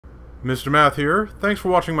Mr. Math here. Thanks for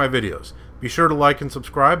watching my videos. Be sure to like and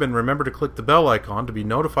subscribe, and remember to click the bell icon to be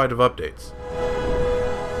notified of updates.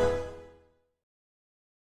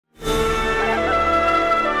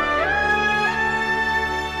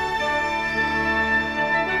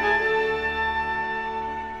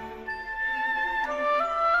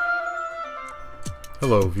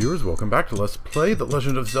 Hello viewers, welcome back to Let's Play The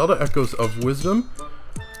Legend of Zelda Echoes of Wisdom.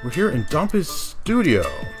 We're here in Dompe's studio.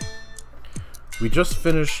 We just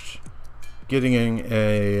finished getting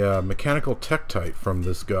a mechanical Tektite from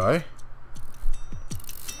this guy.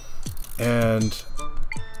 And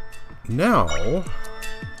now I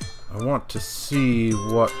want to see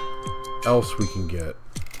what else we can get.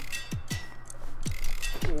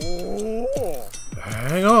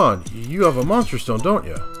 Hang on, you have a Monster Stone, don't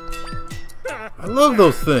you? I love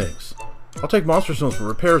those things! I'll take Monster Stones for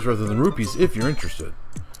repairs rather than rupees if you're interested.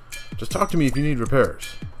 Just talk to me if you need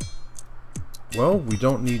repairs. Well, we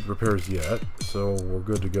don't need repairs yet, so we're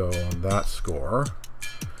good to go on that score.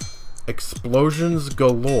 Explosions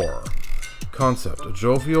galore. Concept: a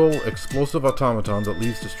jovial, explosive automaton that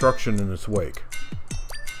leaves destruction in its wake.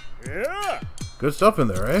 Yeah. Good stuff in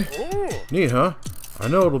there, eh? Ooh. Neat, huh? I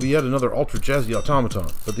know it'll be yet another ultra-jazzy automaton,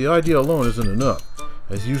 but the idea alone isn't enough.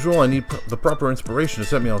 As usual, I need the proper inspiration to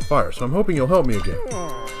set me on fire, so I'm hoping you'll help me again.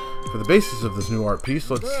 For the basis of this new art piece,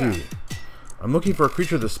 let's see. I'm looking for a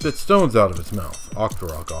creature that spits stones out of its mouth.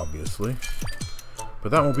 Octorok, obviously.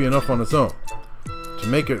 But that won't be enough on its own. To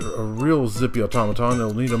make it a real zippy automaton,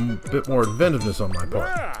 it'll need a bit more inventiveness on my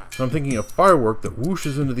part. So I'm thinking a firework that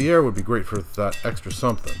whooshes into the air would be great for that extra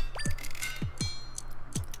something.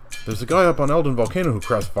 There's a guy up on Eldin Volcano who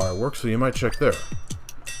crafts fireworks, so you might check there.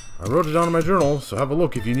 I wrote it down in my journal, so have a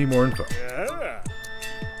look if you need more info. Yeah.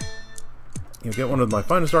 You'll get one of my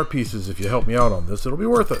finest art pieces if you help me out on this. It'll be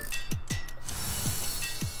worth it.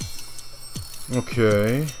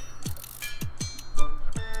 Okay.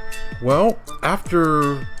 Well,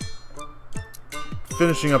 after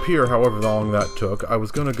finishing up here, however long that took, I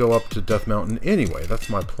was going to go up to Death Mountain anyway. That's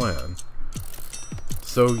my plan.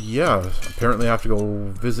 So, yeah, apparently I have to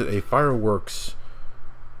go visit a fireworks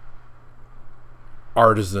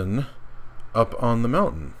artisan up on the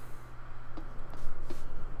mountain.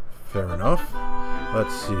 Fair enough.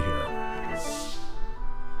 Let's see here.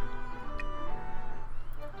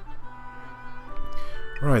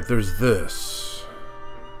 Right, there's this.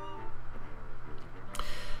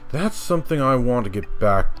 That's something I want to get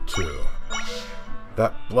back to.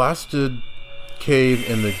 That blasted cave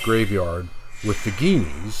in the graveyard with the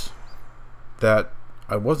Guineas that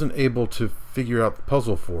I wasn't able to figure out the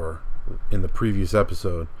puzzle for in the previous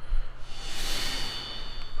episode.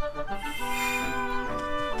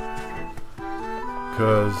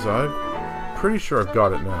 Because I'm pretty sure I've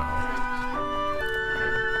got it now.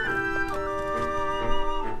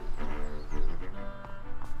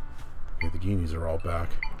 Okay, the Guineas are all back.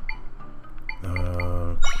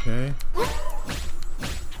 Okay.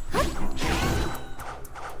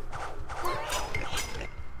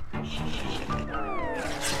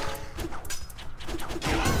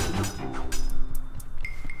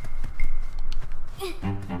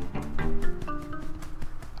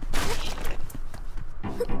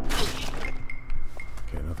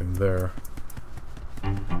 There.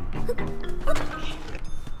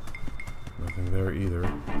 Nothing there either.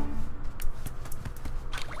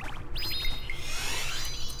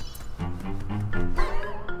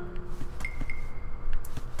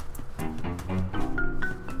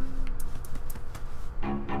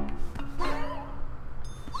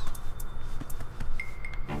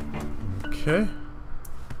 Okay.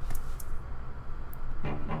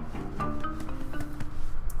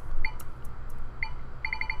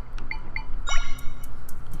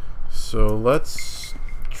 So let's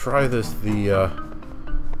try this the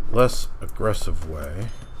less aggressive way.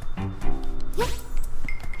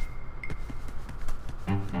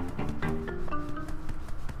 Well,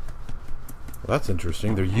 that's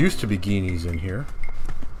interesting. There used to be Guineas in here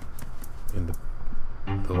in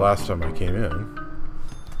the last time I came in.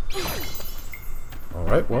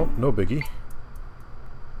 Alright, well, no biggie.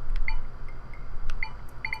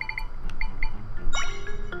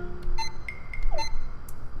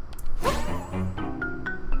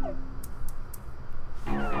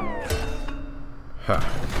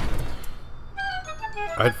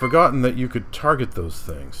 I'd forgotten that you could target those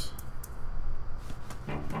things.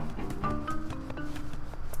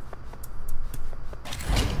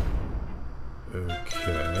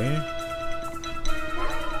 Okay.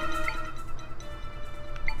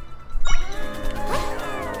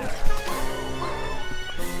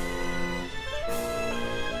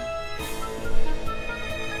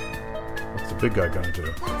 What's the big guy gonna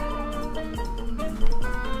do?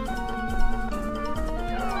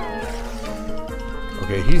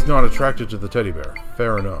 Okay, he's not attracted to the teddy bear.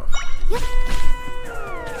 Fair enough.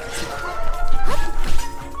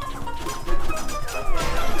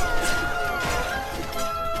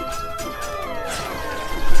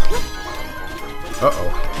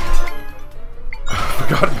 Uh-oh.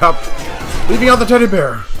 Forgot about leaving out the teddy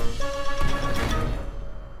bear.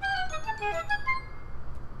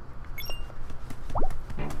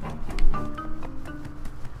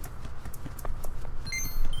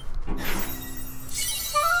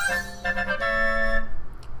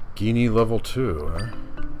 Genie level 2, huh?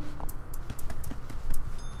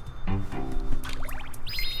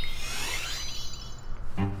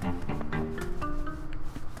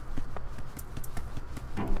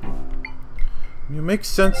 It makes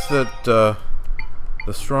sense that the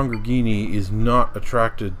stronger Genie is not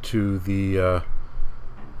attracted to the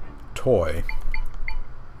toy.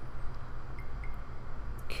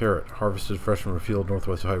 Carrot, harvested fresh from a field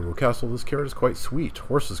northwest of Hyrule Castle. This carrot is quite sweet.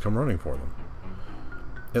 Horses come running for them.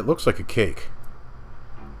 It looks like a cake.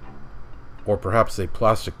 Or perhaps a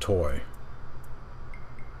plastic toy.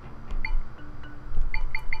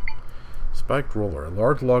 Spiked roller. A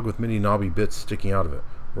large log with many knobby bits sticking out of it.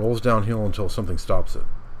 Rolls downhill until something stops it.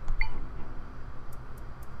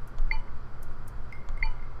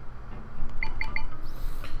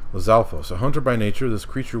 Lizalfos. A hunter by nature, this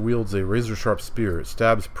creature wields a razor-sharp spear. It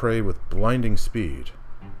stabs prey with blinding speed.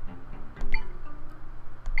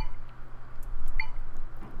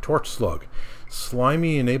 Torch slug.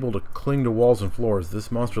 Slimy and able to cling to walls and floors,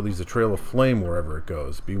 this monster leaves a trail of flame wherever it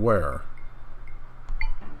goes. Beware.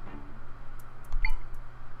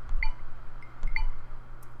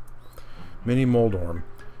 Mini Moldorm.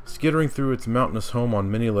 Skittering through its mountainous home on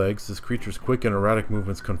many legs, this creature's quick and erratic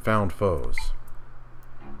movements confound foes.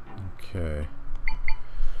 Okay.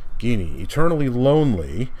 Genie. Eternally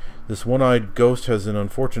lonely, this one-eyed ghost has an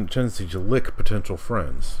unfortunate tendency to lick potential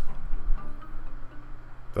friends.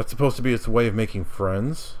 That's supposed to be its way of making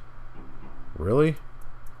friends? Really?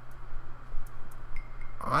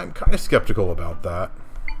 I'm kind of skeptical about that.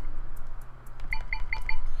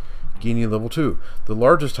 Genie level 2. The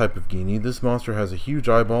largest type of Genie, this monster has a huge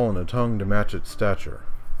eyeball and a tongue to match its stature.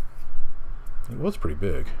 It was pretty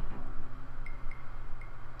big.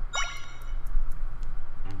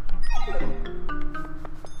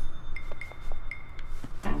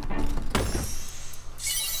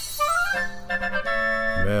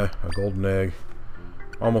 Meh, a golden egg.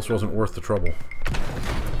 Almost wasn't worth the trouble.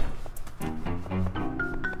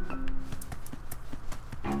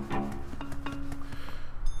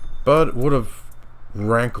 But it would have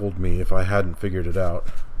rankled me if I hadn't figured it out.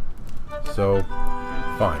 So,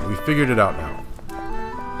 fine. We figured it out now.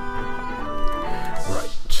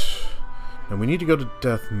 Right. And we need to go to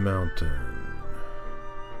Death Mountain.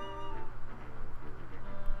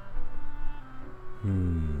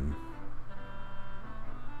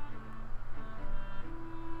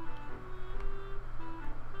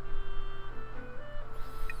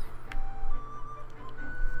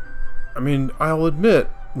 I mean, I'll admit,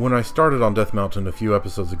 when I started on Death Mountain a few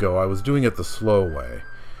episodes ago, I was doing it the slow way.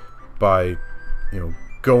 By,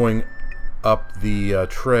 going up the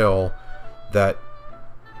trail that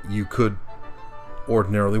you could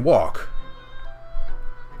ordinarily walk.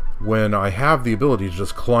 When I have the ability to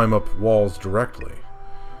just climb up walls directly.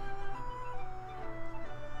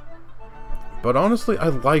 But honestly, I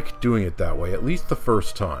like doing it that way, at least the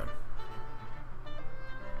first time.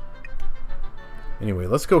 Anyway,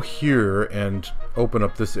 let's go here and open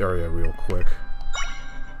up this area real quick.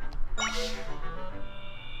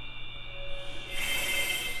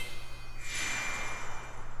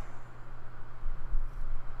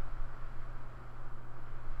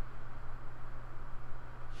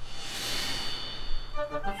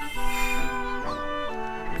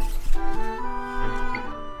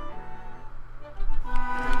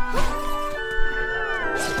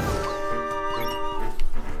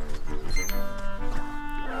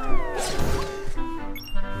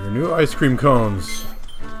 New ice cream cones.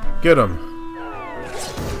 Get them.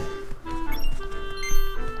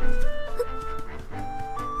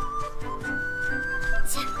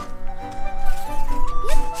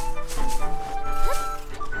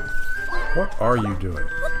 What are you doing?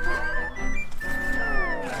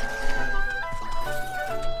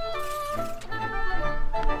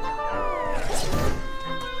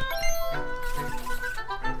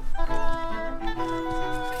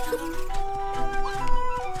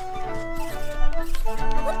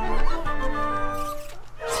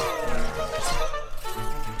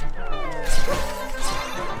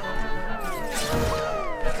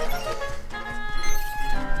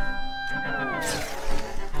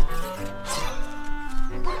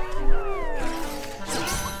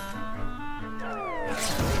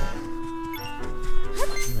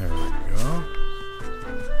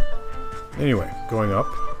 Anyway, going up.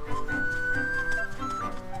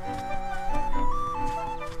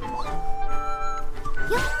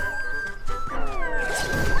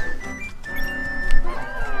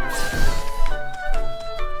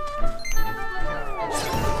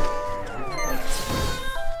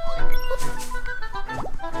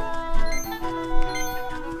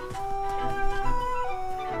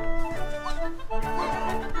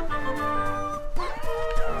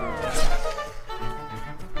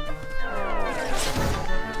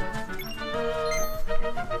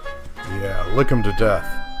 Yeah, lick him to death.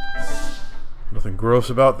 Nothing gross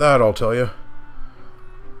about that, I'll tell you.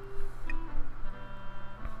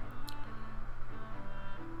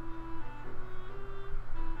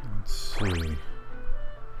 Let's see.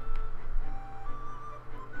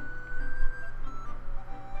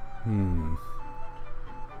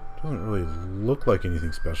 Doesn't really look like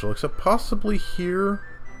anything special, except possibly here.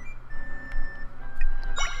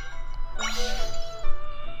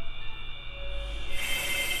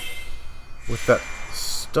 With that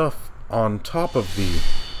stuff on top of the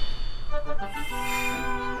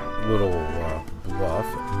little bluff,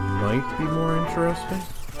 it might be more interesting.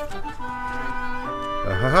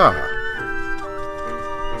 Ahaha!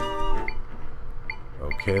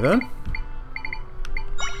 Okay then.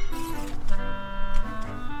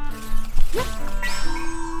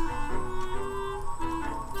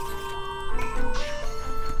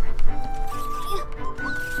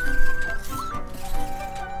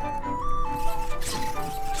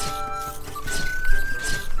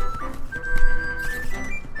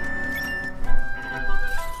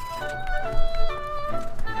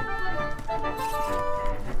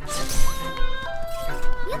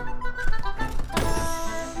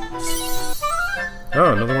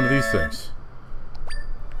 Oh, another one of these things.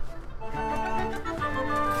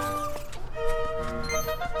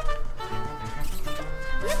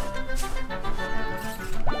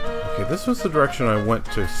 Okay, this was the direction I went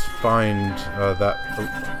to find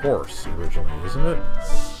that horse originally, isn't it?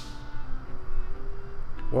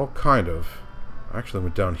 Well, kind of. I actually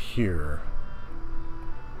went down here.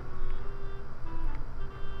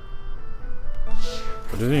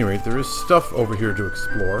 But at any rate, there is stuff over here to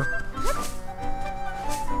explore.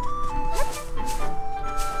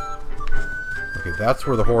 Okay, that's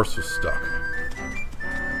where the horse was stuck.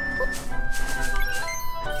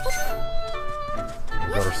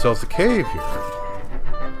 We got ourselves a cave here.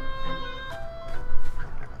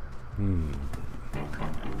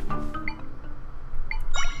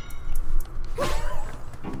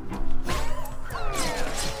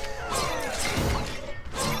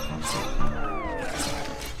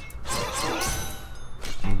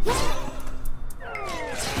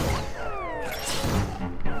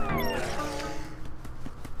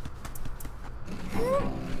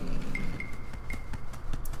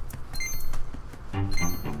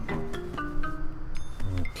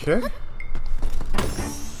 Okay.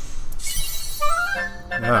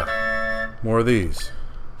 Ah, more of these.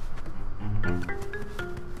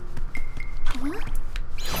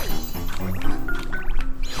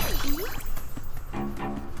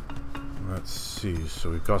 Let's see, so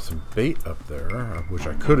we've got some bait up there, which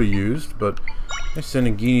I could have used, but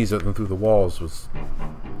sending guineas at them through the walls was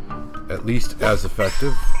at least as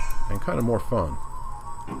effective and kind of more fun.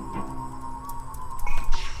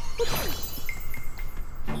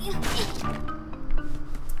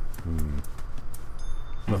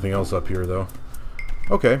 Nothing else up here, though.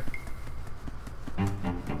 Okay.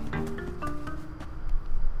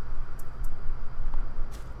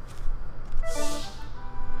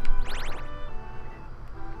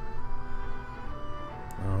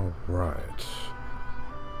 All right.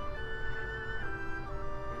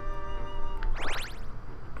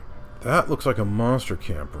 That looks like a monster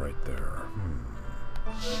camp right there.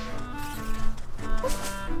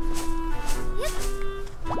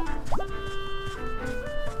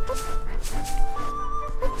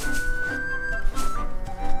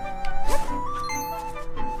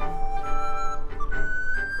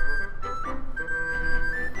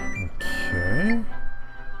 Okay.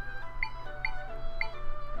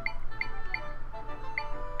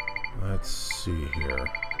 Let's see here.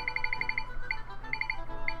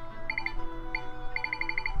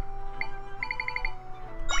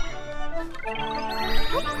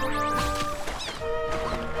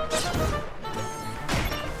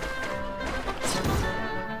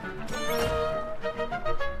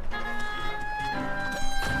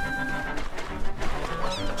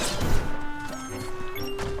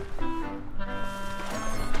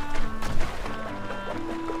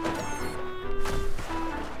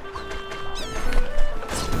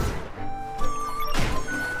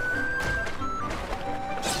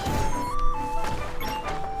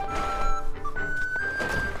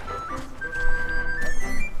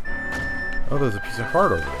 Oh, there's a piece of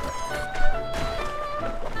heart over there.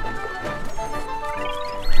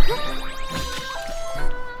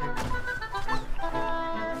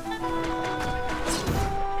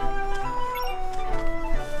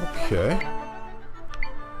 Okay.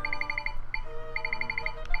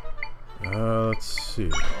 Let's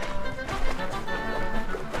see.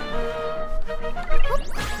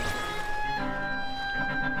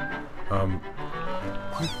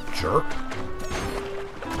 You jerk.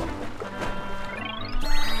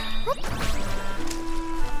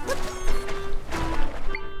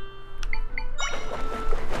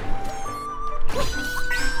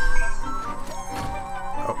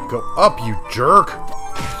 Oh, go up, you jerk.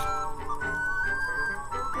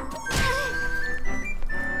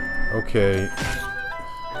 Okay.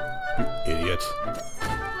 You idiot.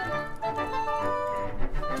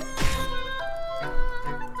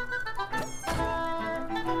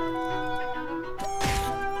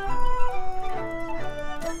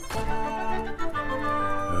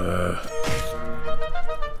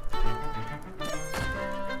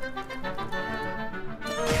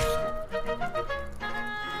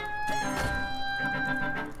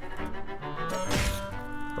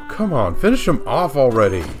 Oh, come on, finish him off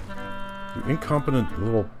already. You incompetent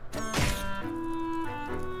little...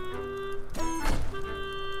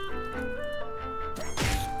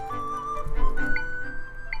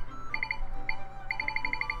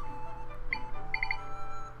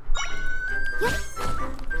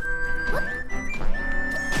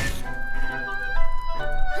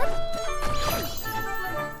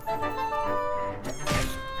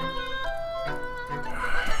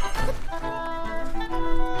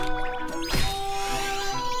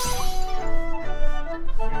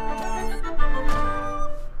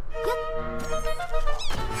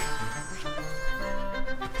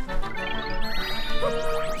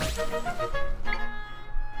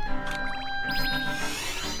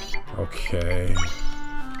 Okay.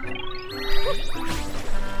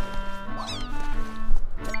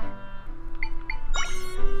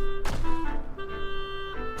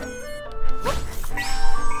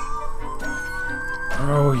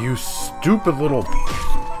 Oh, you stupid little...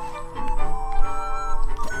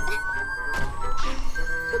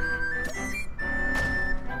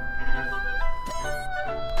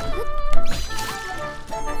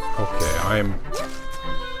 Okay, I'm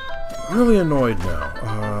really annoyed now.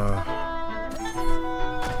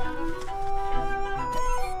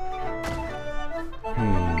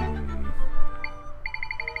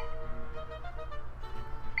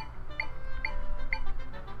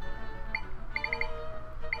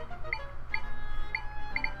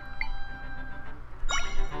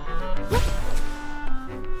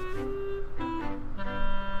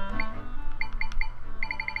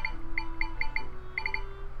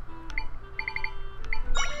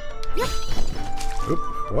 Oop,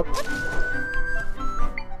 whoop.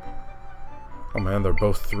 Oh man, they're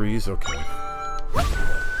both threes? Okay.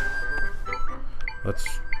 Let's...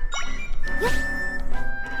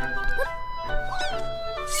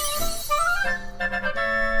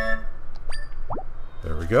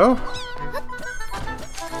 There we go.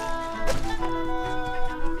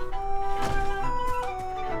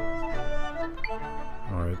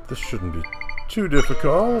 Alright, this shouldn't be too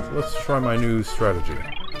difficult. Let's try my new strategy.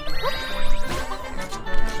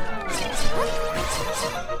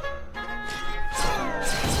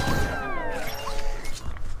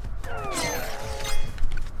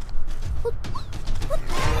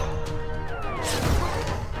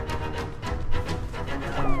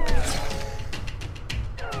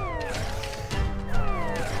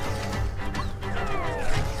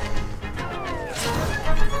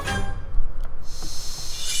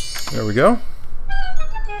 There we go.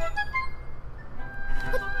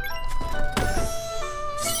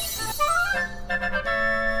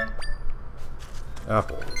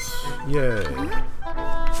 Apples. Yay.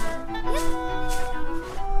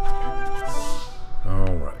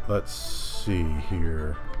 Alright, let's see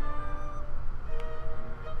here.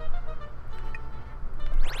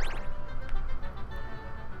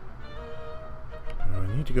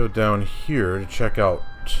 I need to go down here to check out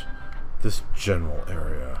this general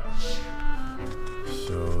area.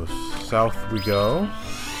 So, south we go.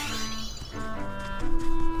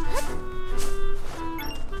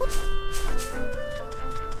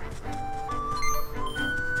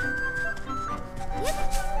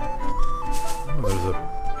 Oh, there's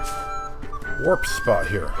a warp spot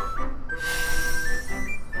here.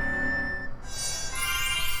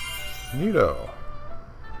 Neato.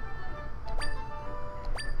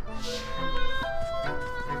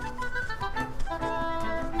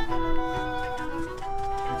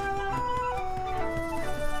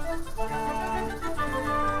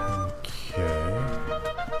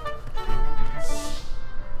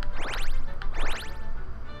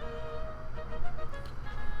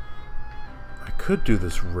 could do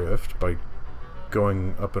this rift by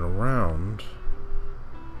going up and around.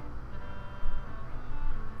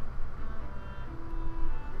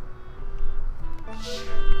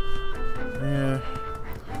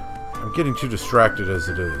 I'm getting too distracted as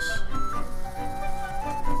it is.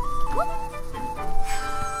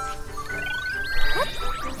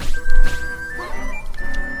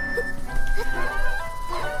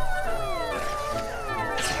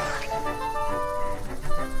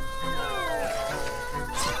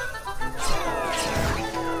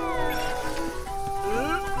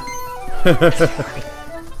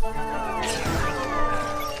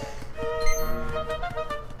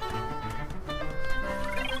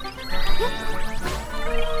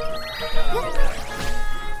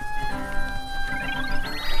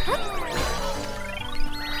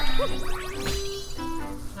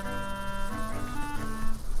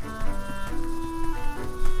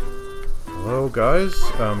 Hello, guys.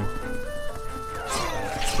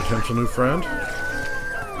 Potential new friend.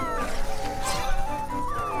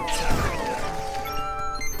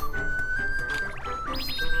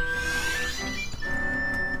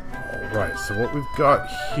 Alright, so what we've got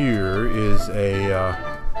here is an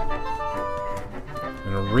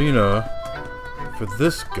arena for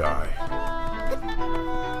this guy.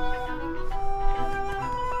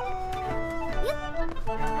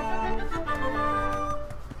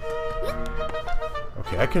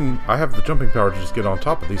 Okay, I have the jumping power to just get on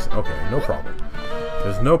top of these. Okay, no problem.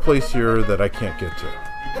 There's no place here that I can't get to.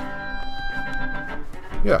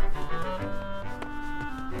 Yeah.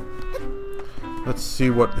 Let's see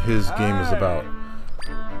what his game is about.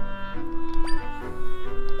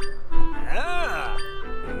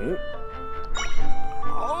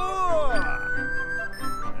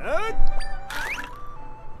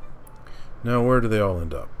 Now, where do they all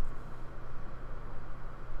end up?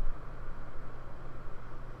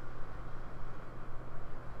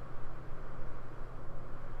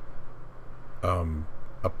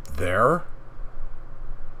 Up there?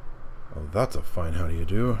 Oh, that's a fine how do you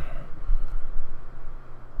do.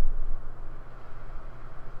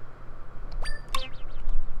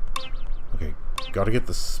 Okay, gotta get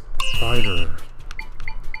the spider.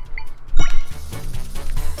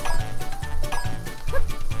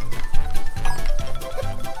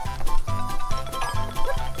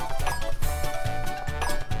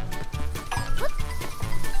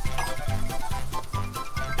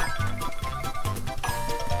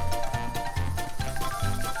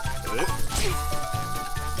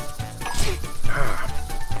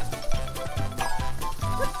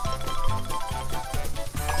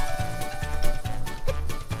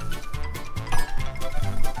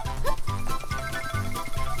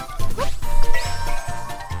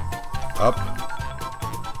 Up.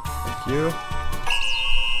 Thank you.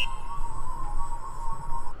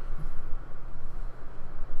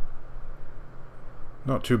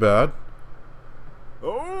 Not too bad.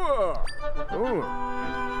 Oh.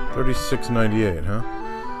 36.98, huh?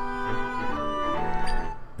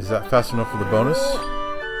 Is that fast enough for the bonus?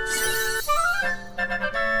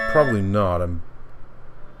 Probably not. I'm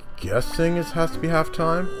guessing it has to be half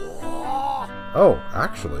time. Oh,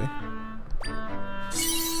 actually.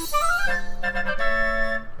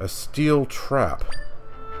 A steel trap.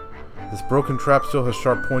 This broken trap still has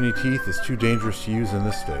sharp pointy teeth. It's too dangerous to use in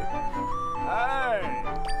this state.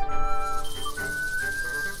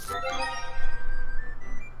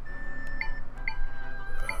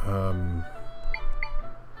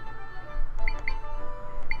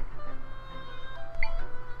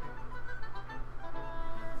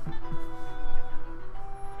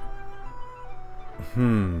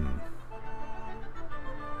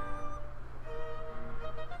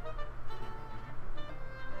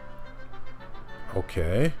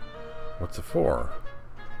 Okay. What's it for?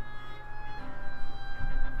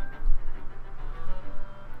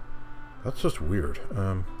 That's just weird.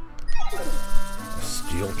 A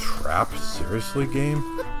steel trap? Seriously, game?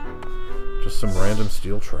 Just some random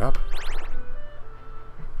steel trap?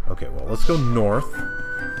 Okay, well, let's go north,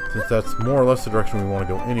 since that's more or less the direction we want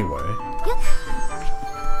to go anyway.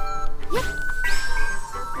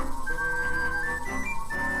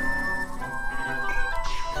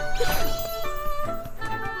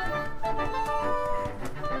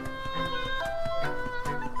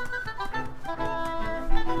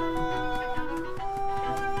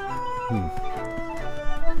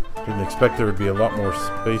 Didn't expect there would be a lot more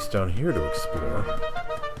space down here to explore.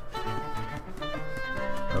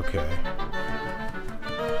 Okay.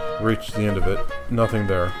 Reached the end of it. Nothing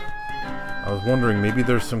there. I was wondering, maybe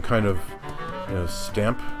there's some kind of,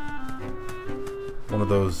 stamp. One of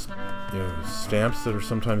those, stamps that are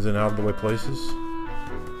sometimes in out-of-the-way places.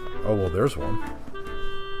 Oh, well, there's one.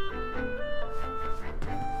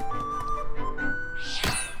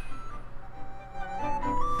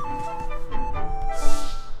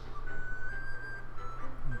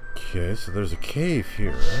 Okay, so there's a cave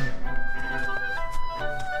here.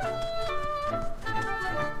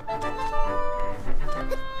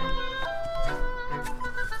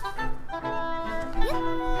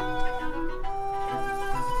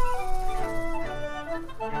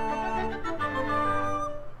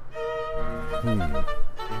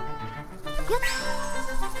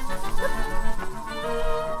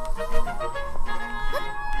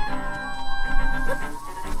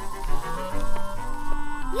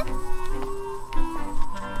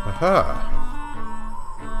 Aha!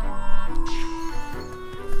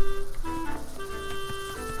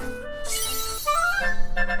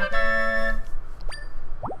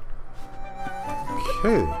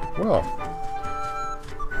 Okay, well.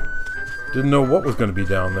 Didn't know what was going to be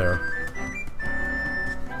down there.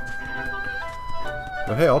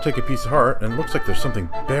 But hey, I'll take a piece of heart, and it looks like there's something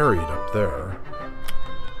buried up there.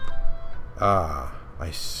 Ah,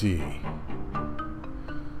 I see.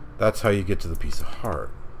 That's how you get to the piece of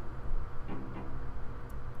heart.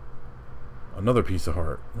 Another piece of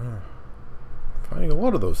heart. Finding a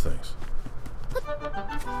lot of those things.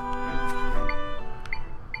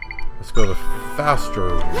 Let's go the faster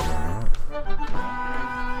route.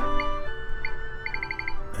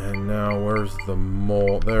 And now where's the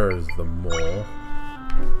mole? There's the mole.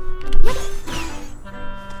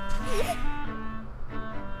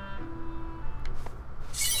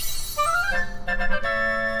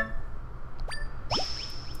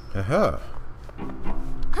 Aha.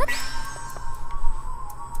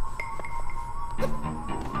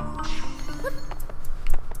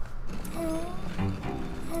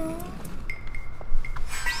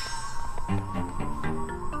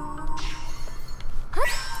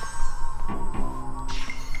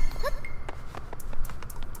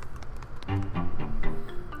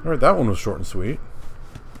 Alright, that one was short and sweet.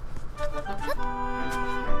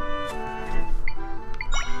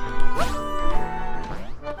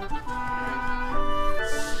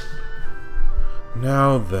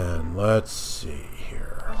 Now then, let's see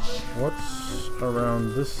here. What's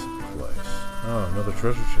around this place? Oh, another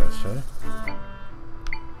treasure chest, eh?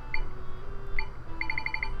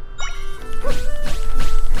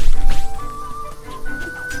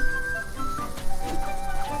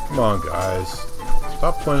 Come on, guys.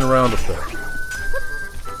 Stop playing around up there.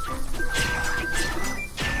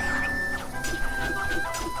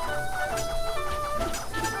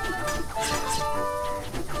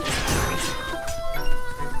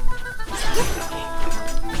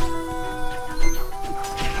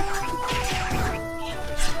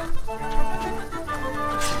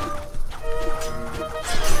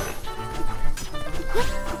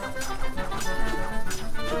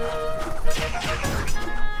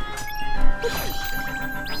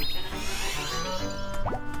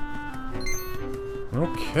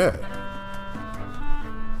 Okay.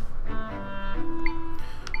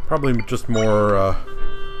 Probably just more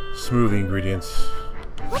smoothie ingredients.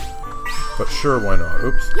 But sure, why not?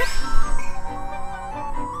 Oops.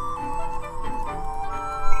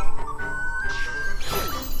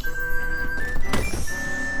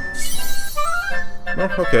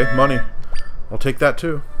 Oh, okay, money. I'll take that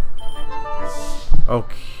too.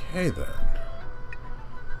 Okay then.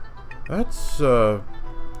 That's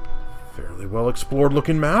fairly well explored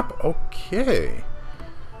looking map. Okay.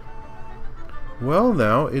 Well,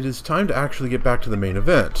 now it is time to actually get back to the main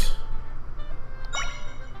event.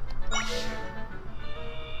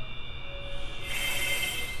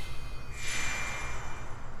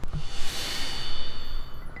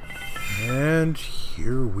 And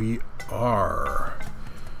here we are.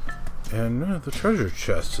 And the treasure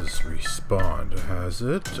chest has respawned, has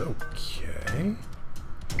it? Okay.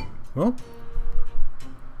 Well,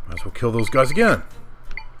 might as well kill those guys again.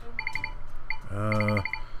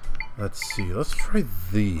 Let's see. Let's try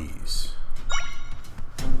these.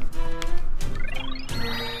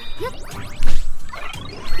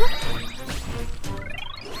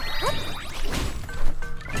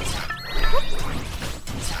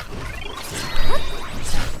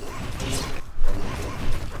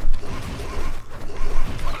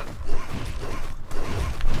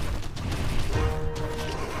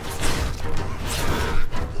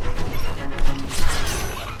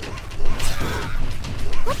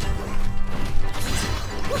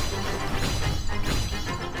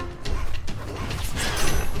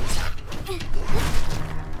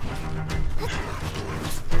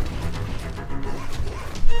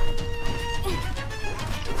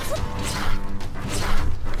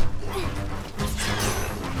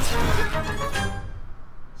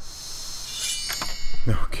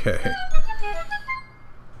 Okay.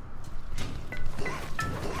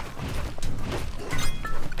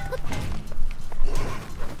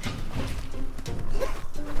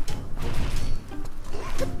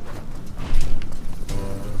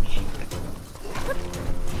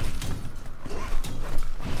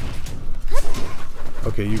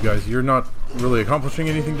 Okay, you guys, you're not really accomplishing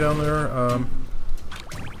anything down there.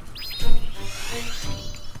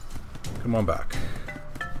 Come on back.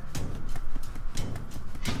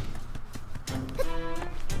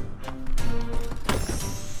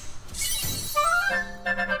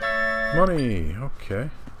 Money! Okay.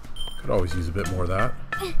 Could always use a bit more of that.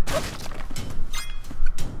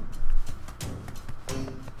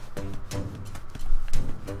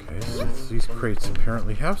 Okay, so these crates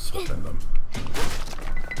apparently have stuff in them.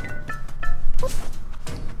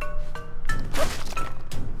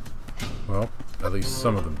 Well, at least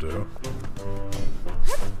some of them do.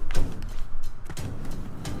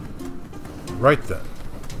 Right then.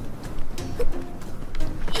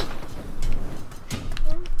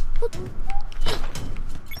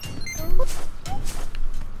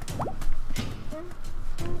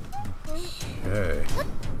 Okay.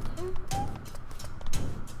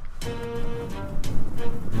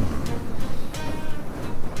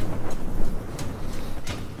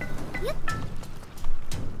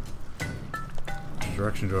 Which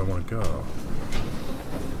direction do I want to go?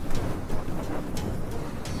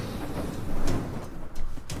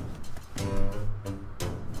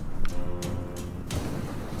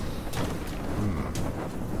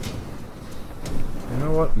 You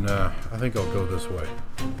know what? Nah, I think I'll go this way.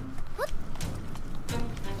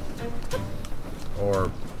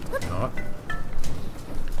 Or not.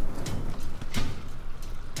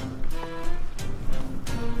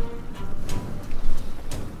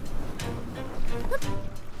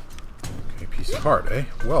 Okay, piece of heart, eh?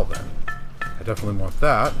 Well then. I definitely want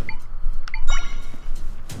that.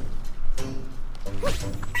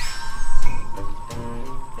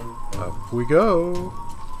 Up we go.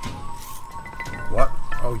 What?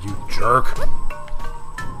 Oh, you jerk.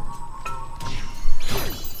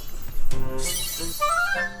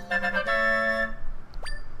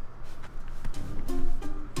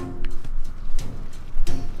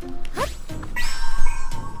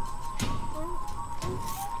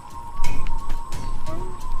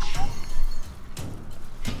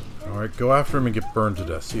 Alright, go after him and get burned to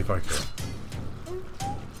death. See if I can.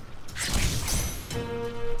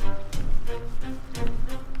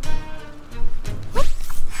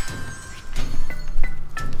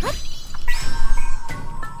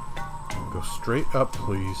 Go straight up,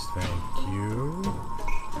 please. Thank you.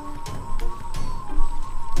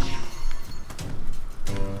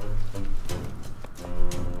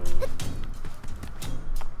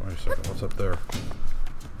 Wait a second, what's up there?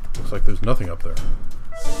 Looks like there's nothing up there.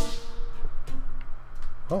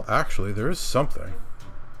 Well, actually, there is something.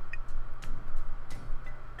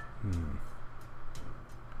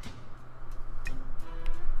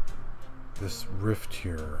 This rift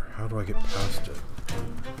here. How do I get past it?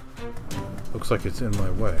 Looks like it's in my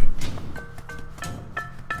way.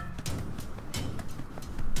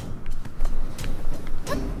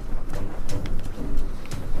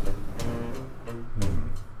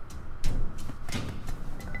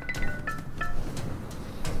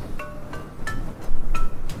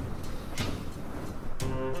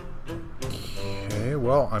 Okay,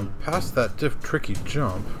 well, I'm past that tricky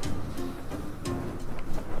jump.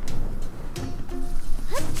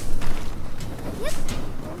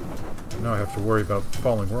 Now I have to worry about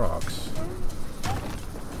falling rocks.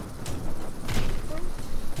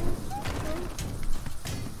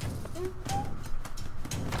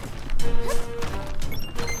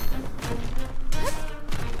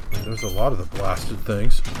 There's a lot of the blasted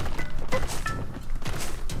things.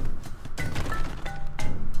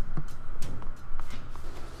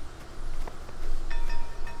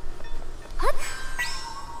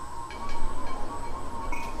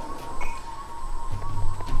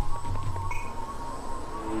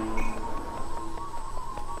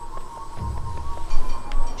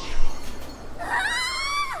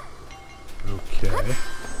 Okay.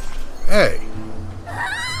 Hey!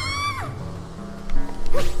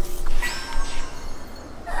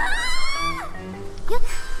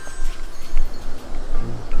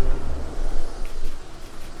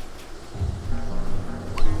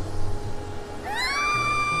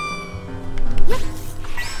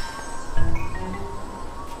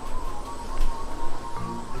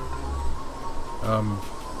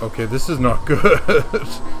 Okay, this is not good.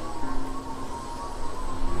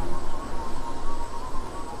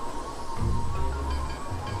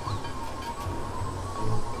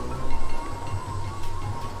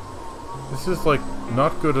 This is, like,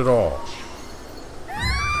 not good at all.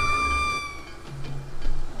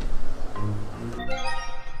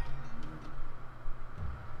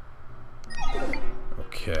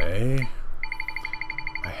 Okay.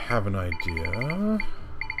 I have an idea.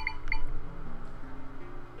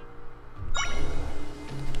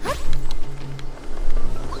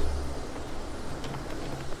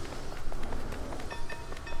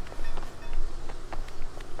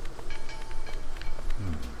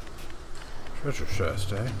 Treasure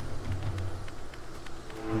chest, eh?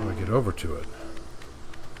 How do I get over to it?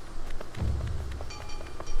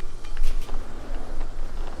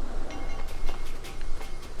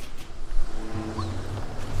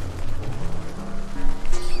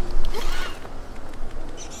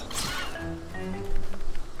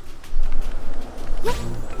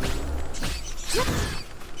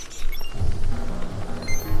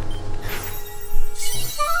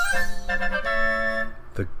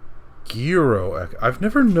 I've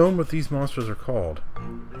never known what these monsters are called.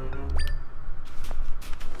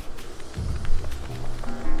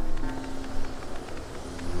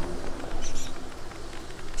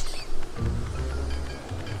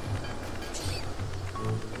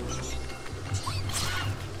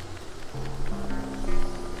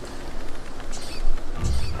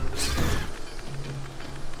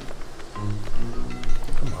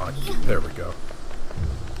 Come on, there we go.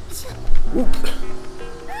 Whoop.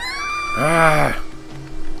 Ah!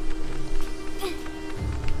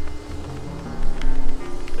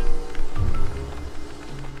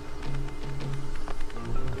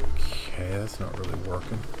 Okay, that's not really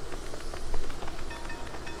working.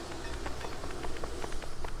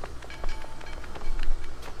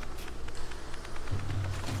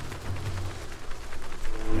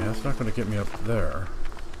 Yeah, that's not going to get me up there.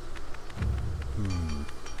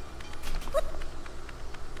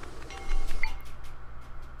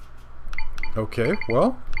 Okay,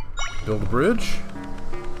 well, build a bridge.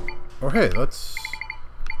 Or hey, let's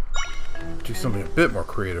do something a bit more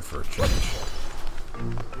creative for a change.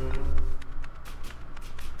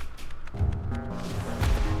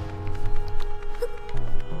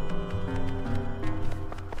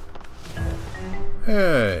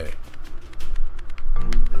 Hey!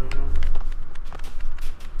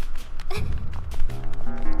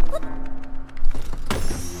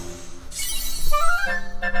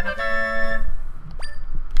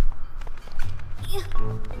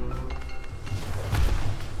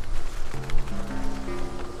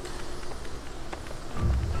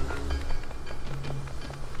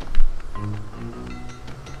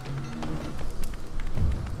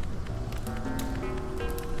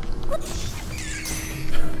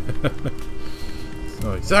 It's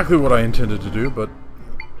not exactly what I intended to do, but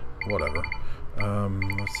whatever.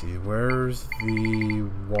 Let's see, where's the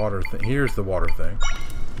water thing? Here's the water thing.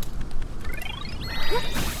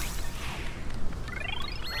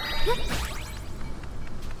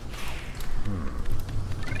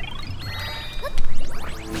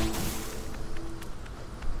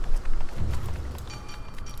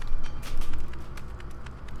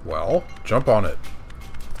 Well, jump on it.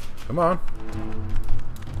 Come on.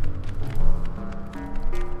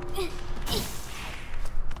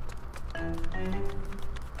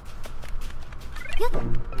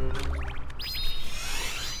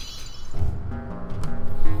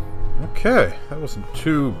 Okay, that wasn't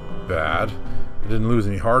too bad. I didn't lose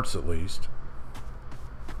any hearts, at least.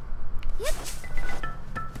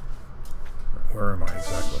 Where am I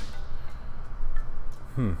exactly?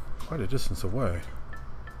 Quite a distance away.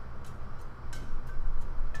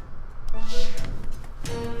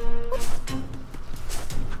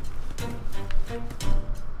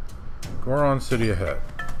 Goron City ahead.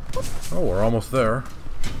 Oh, we're almost there.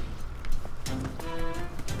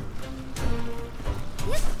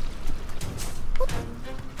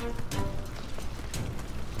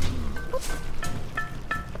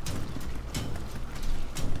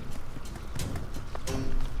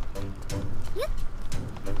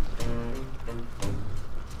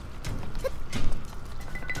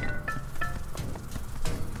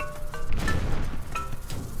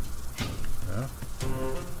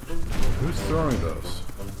 Who's throwing those?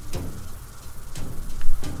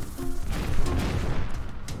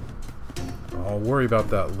 I'll worry about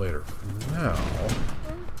that later. Now,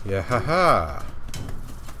 yeah, haha!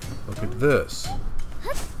 Look at this.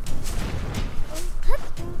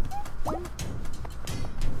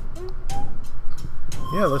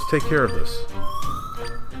 Yeah, let's take care of this.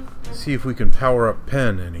 See if we can power up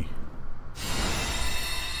Pen any.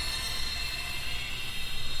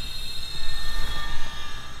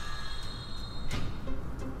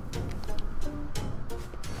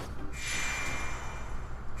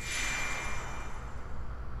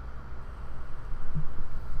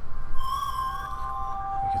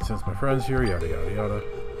 Since my friend's here, yada yada yada.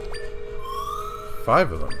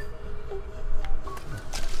 5 of them.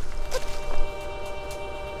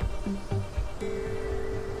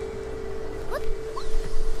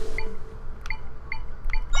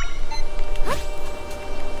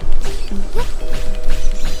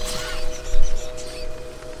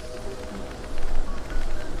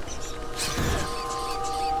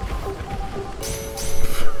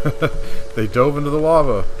 They dove into the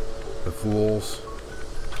lava. The fools.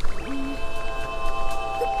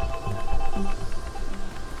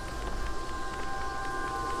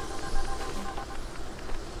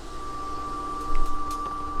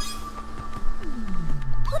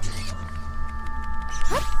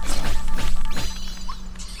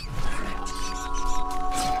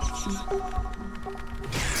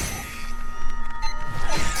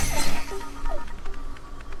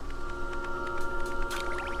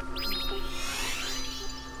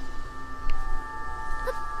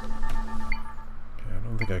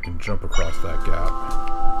 I can jump across that gap.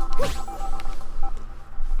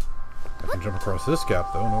 I can jump across this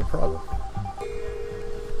gap though, no problem.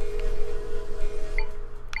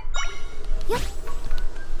 Yep.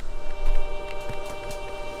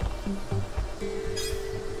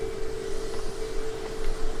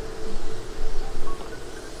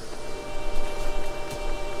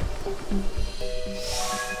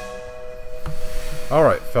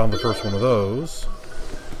 Alright, found the first one of those.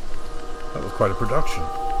 That was quite a production.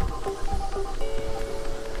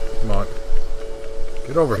 Come on.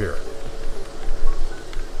 Get over here.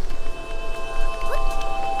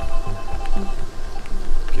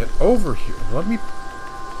 Get over here. Let me...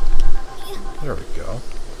 There we go.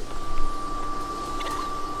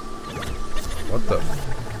 What the...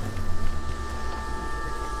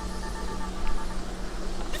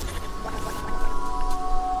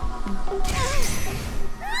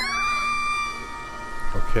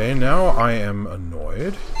 Okay, now I am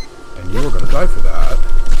annoyed, and you are going to die for that.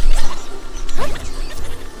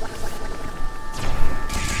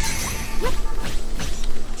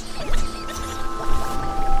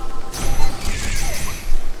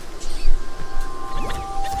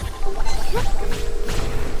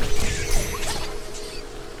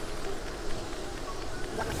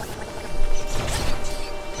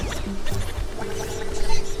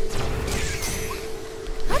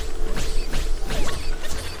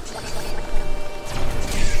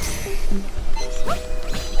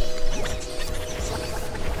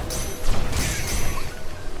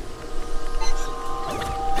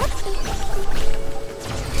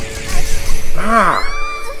 Ah!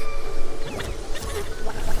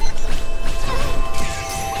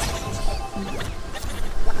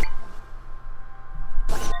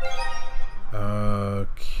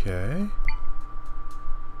 Okay.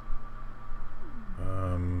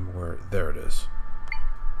 Where? There it is.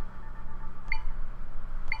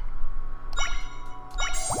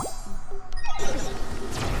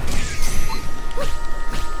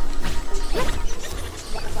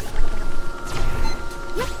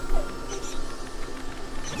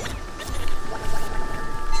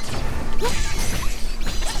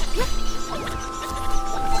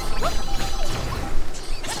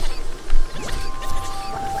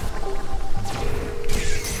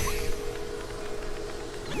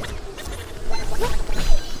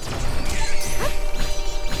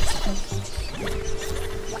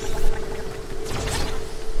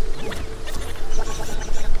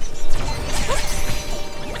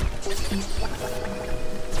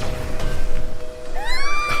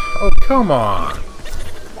 Oh, come on!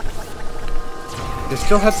 It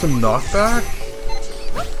still had some knockback?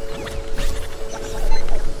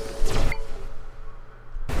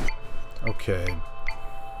 Okay.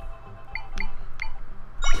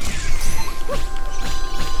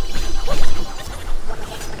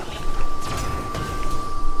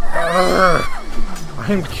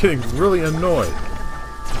 I'm getting really annoyed.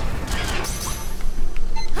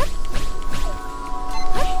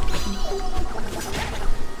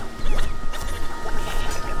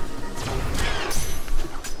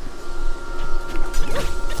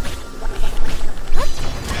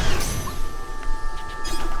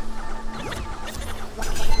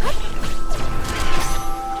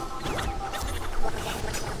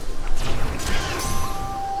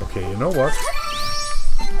 Okay, you know what?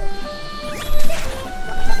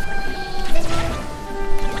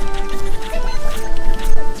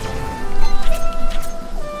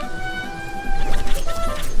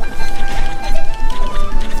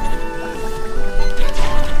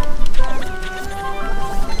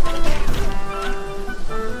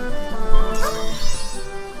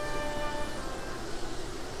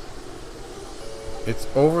 It's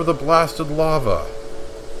over the blasted lava.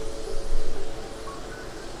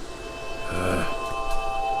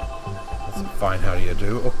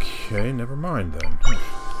 Okay, never mind then.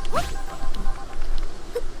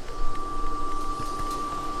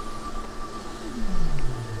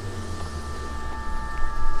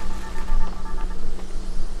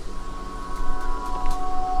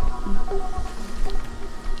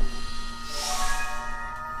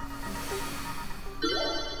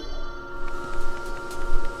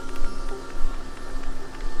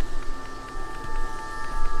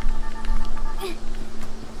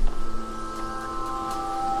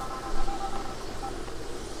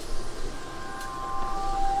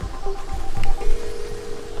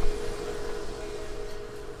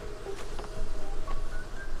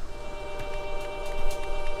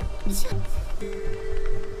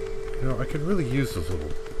 You know, I could really use those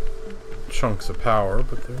little chunks of power,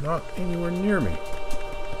 but they're not anywhere near me.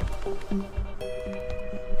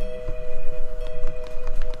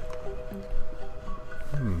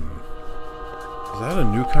 Is that a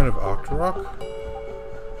new kind of Octorok?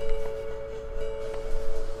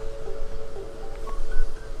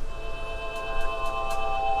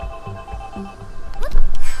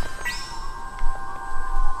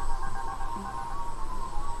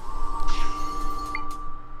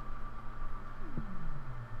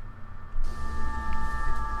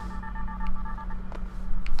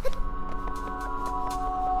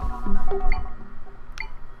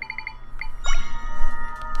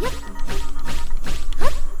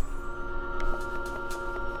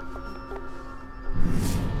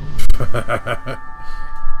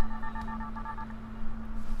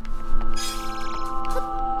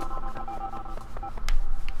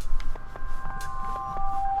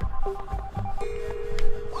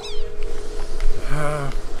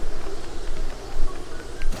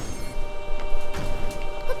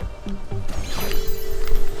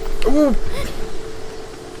 Ooh.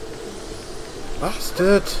 Lost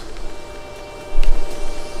it.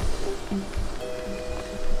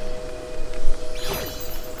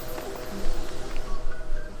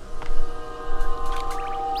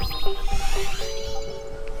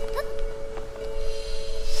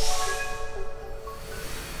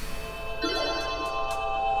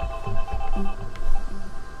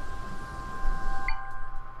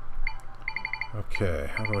 Okay,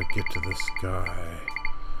 how do I get to this guy?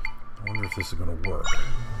 I wonder if this is going to work.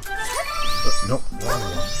 Nope, wrong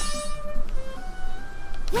one.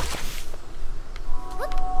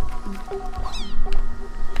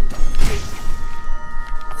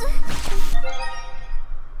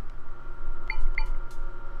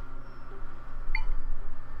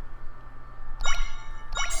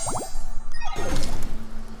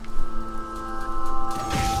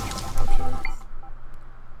 Okay.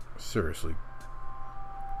 Seriously.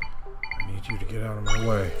 I need you to get out of my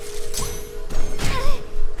way.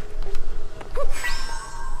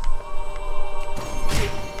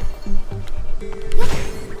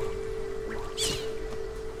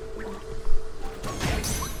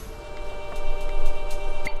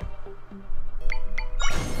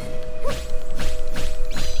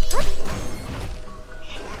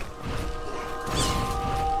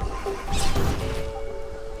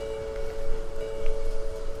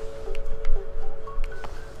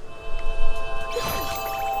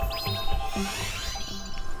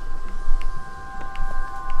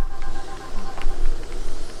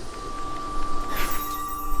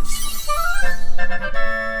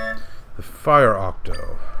 The Fire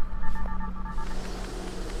Octo.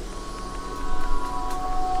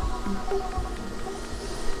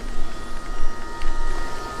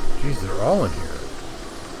 Jeez, they're all in here.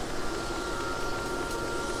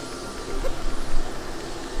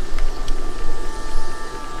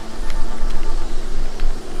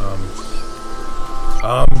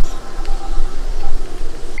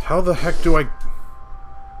 How the heck do I...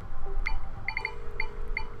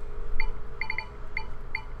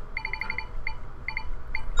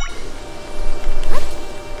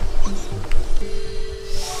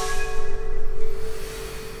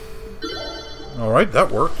 Alright,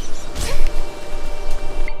 that worked.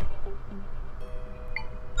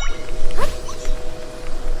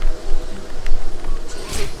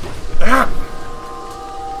 Ah!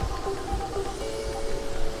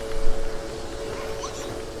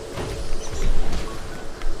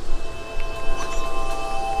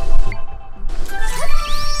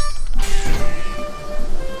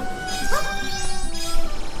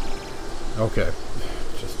 Okay,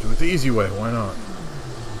 just do it the easy way, why not?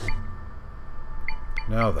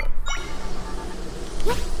 Now then.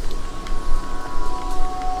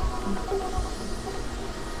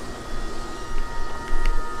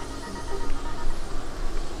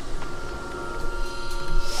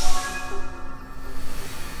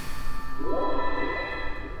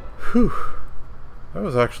 Whew. That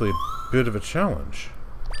was actually a bit of a challenge.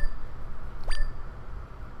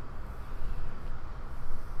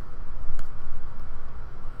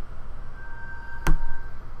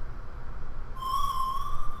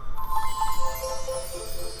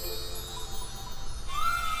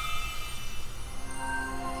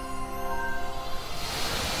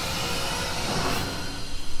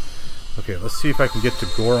 Okay, let's see if I can get to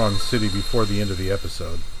Goron City before the end of the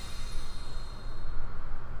episode.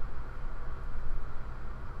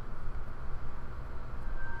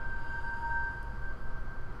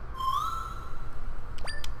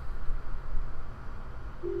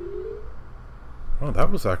 Oh,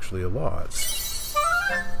 that was actually a lot.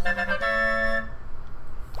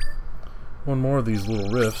 One more of these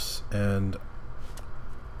little rifts, and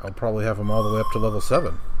I'll probably have them all the way up to level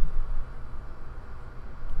 7.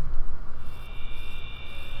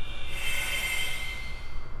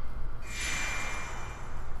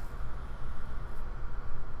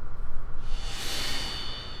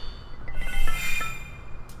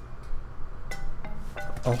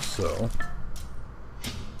 Also,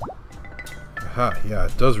 aha, yeah,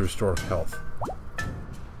 it does restore health.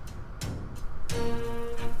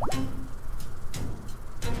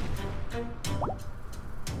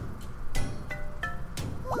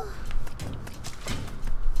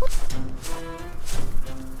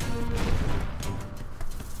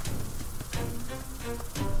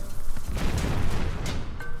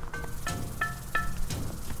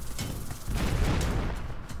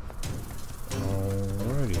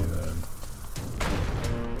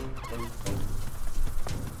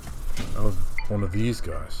 One of these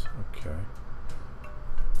guys. Okay.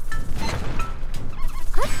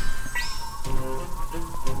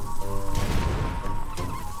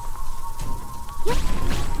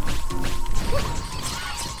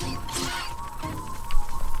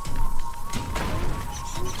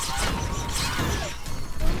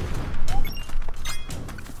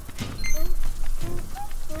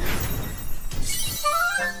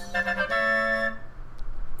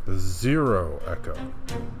 The Zero Echo.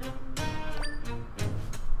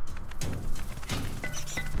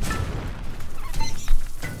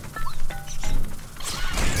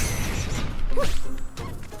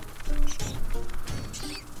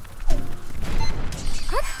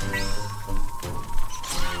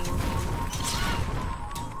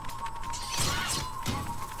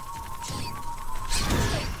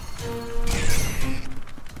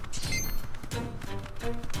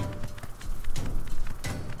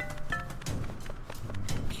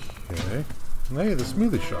 Hey, the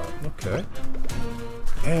smoothie shop. Okay.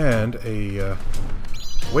 And a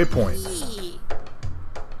waypoint.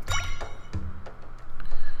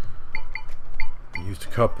 Used a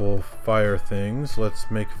couple fire things. Let's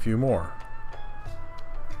make a few more.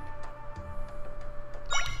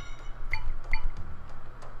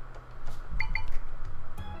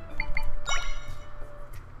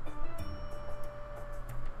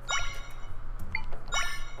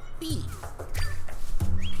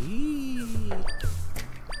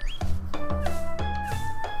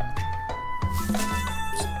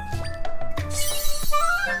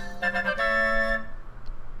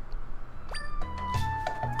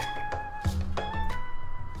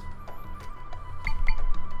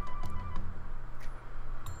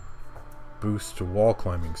 Boost to wall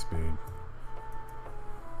climbing speed.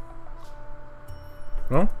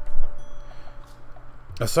 Well,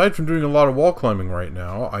 aside from doing a lot of wall climbing right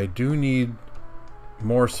now, I do need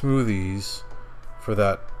more smoothies for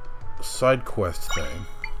that side quest thing.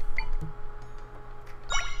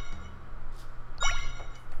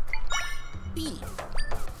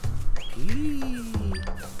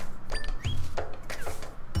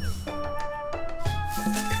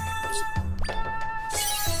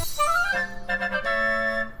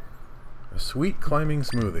 Sweet climbing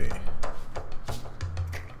smoothie.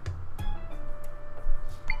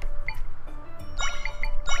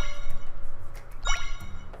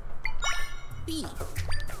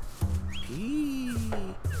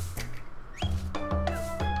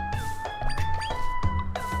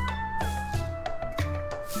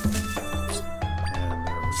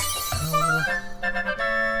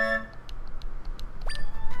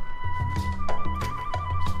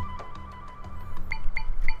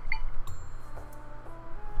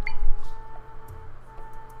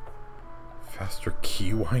 Faster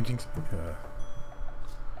key windings?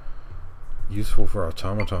 Useful for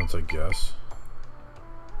automatons, I guess.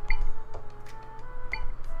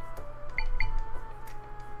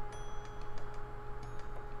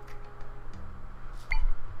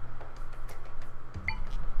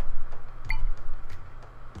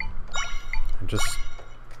 And just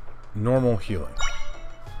normal healing.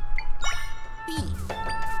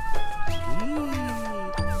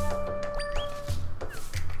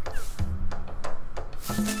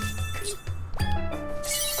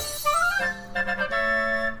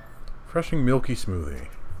 Refreshing milky smoothie.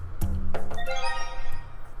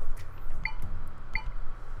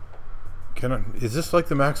 Is this like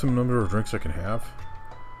the maximum number of drinks I can have?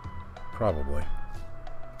 Probably.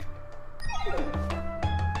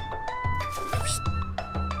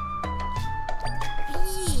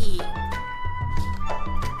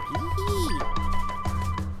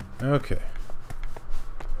 Okay.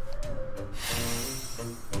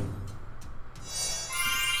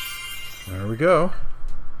 There we go.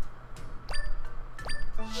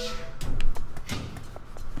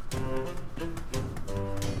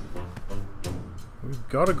 We've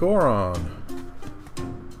got a Goron.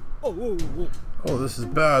 Oh, this is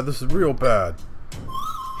bad. This is real bad.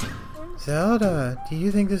 Zelda, do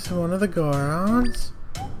you think this is one of the Gorons?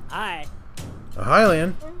 Hi. A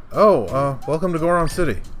Hylian? Oh, welcome to Goron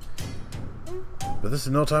City. But this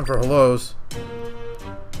is no time for hellos.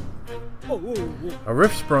 A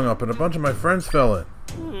rift sprung up and a bunch of my friends fell in.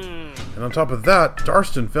 And on top of that,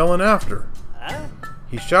 Darstan fell in after.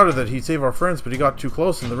 He shouted that he'd save our friends, but he got too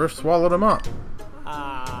close and the rift swallowed him up.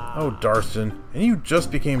 Oh, Darstan, and you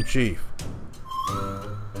just became chief.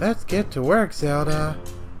 Let's get to work, Zelda.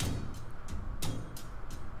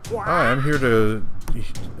 Hi, I'm here to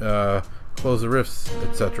close the rifts,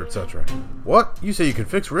 etc., etc. What? You say you can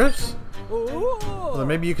fix rifts? Well, then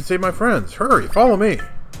maybe you can save my friends. Hurry, follow me.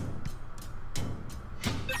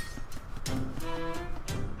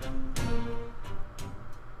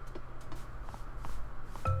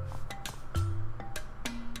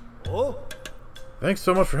 Thanks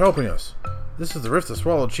so much for helping us. This is the rift that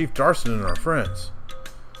swallowed Chief Darstan and our friends.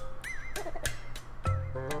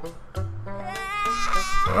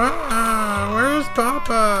 Where's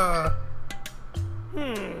Papa?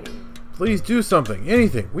 Please do something.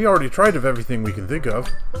 Anything. We already tried of everything we can think of.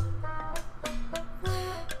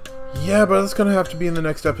 Yeah, but it's gonna have to be in the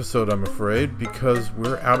next episode, I'm afraid, because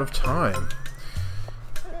we're out of time.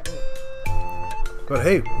 But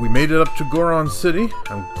hey, we made it up to Goron City.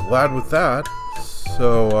 I'm glad with that.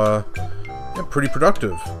 So, yeah, pretty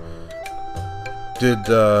productive. Did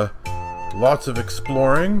lots of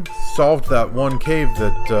exploring. Solved that one cave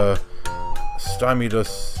that stymied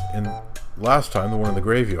us in last time, the one in the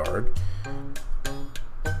graveyard.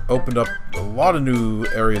 Opened up a lot of new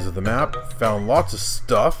areas of the map. Found lots of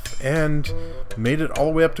stuff. And made it all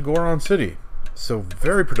the way up to Goron City. So,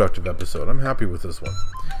 very productive episode. I'm happy with this one.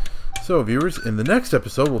 So, viewers, in the next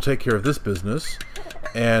episode, we'll take care of this business.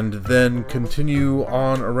 And then continue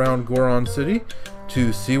on around Goron City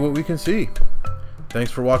to see what we can see.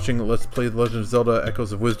 Thanks for watching Let's Play The Legend of Zelda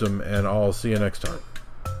Echoes of Wisdom, and I'll see you next time.